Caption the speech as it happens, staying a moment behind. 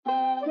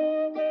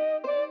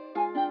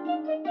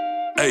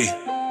Hey,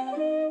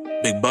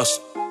 big bust,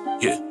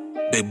 yeah,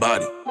 big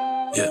body,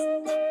 yeah,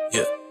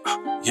 yeah,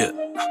 yeah,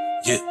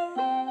 yeah,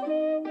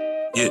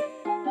 yeah.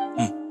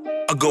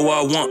 I go where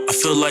I want, I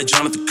feel like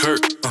Jonathan Kirk.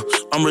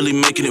 I'm really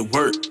making it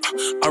work.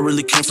 I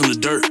really came from the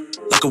dirt.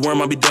 Like a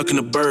worm, I be ducking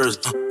the birds.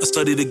 I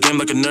study the game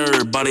like a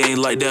nerd. Body ain't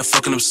like that,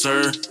 fucking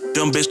absurd.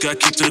 Dumb bitch got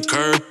kicked to the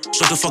curb.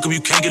 Shut the fuck up,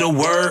 you can't get a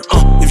word.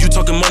 If you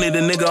talking money,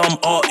 then nigga, I'm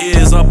all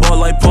ears. I ball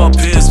like Paul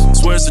Pierce.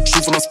 Swear it's the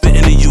truth when I'm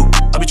spitting to you.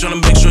 I be trying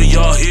to make sure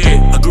y'all hear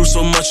it. I grew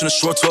so much in a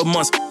short 12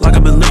 months. Like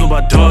I've been living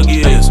by dog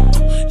years.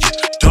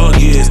 Dog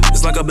years,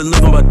 it's like I've been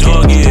living by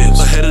dog years.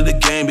 Ahead of the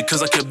game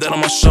because I kept that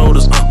on my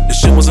shoulders.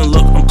 This shit wasn't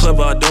luck, I'm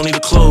clever, I don't need a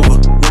clover.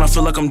 When I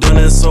feel like I'm done,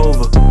 it's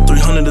over.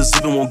 300 to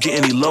zip and won't get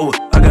any lower.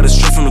 I got it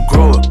straight from the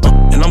grower,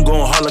 and I'm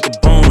going hard like a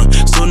boner.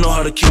 Still know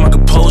how to keep my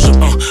composure.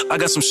 I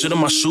got some shit on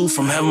my shoe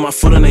from having my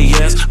foot on their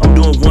ass. I'm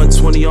doing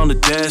 120 on the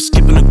dash,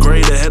 skipping the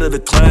grade ahead of the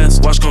class.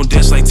 Watch gon'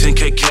 dash like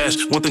 10K cash.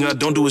 One thing I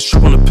don't do is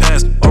trip on the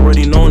past.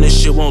 Already knowing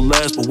this shit won't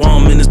last, but while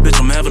I'm in this bitch,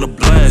 I'm having a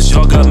blast.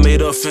 Y'all got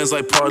made up fans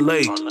like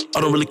Parlay. I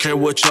don't really care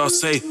what y'all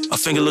say. I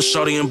finger Lil'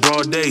 Shawty in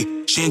broad day.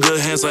 She in good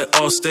hands like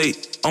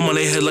Allstate. I'm on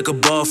they head like a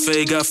ball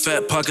fade. Got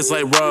fat pockets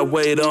like Rod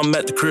Wade. I'm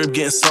at the crib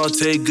getting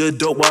sauteed. Good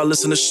dope while I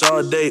listen to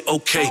Sade.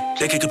 Okay,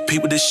 they can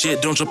compete with this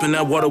shit. Don't jump in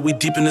that water, we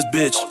deep in this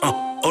bitch.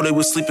 Oh, they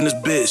was sleeping this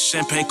bitch.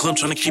 Champagne club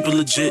trying to keep it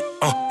legit.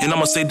 And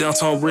I'ma say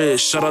downtown red.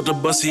 Shout out to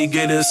Bussy, he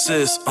gave the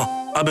assist.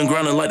 I've been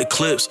grinding like the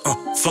clips.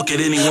 Fuck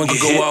it, anyone can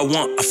go where I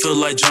want. I feel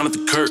like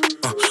Jonathan Kirk.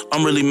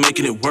 I'm really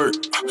making it work.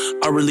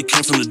 I really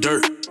came from the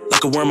dirt.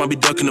 Like a worm, I be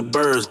ducking the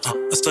birds.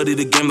 I study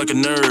the game like a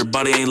nerd.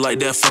 Body ain't like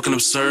that, fucking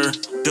absurd.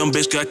 Dumb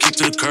bitch got kicked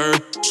to the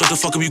curb. Shut the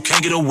fuck up, you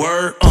can't get a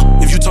word.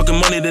 If you talking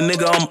money, then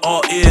nigga, I'm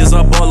all ears.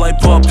 I ball like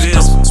Paul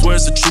Pierce. Swear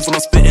it's the truth when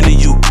I'm spitting to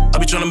you. I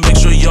be trying to make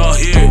sure y'all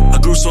hear it. I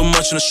grew so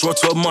much in a short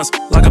 12 months.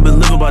 Like I've been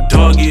living by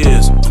dog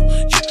years.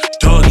 Yeah,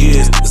 dog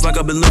years. It's like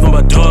I've been living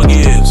by dog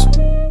years.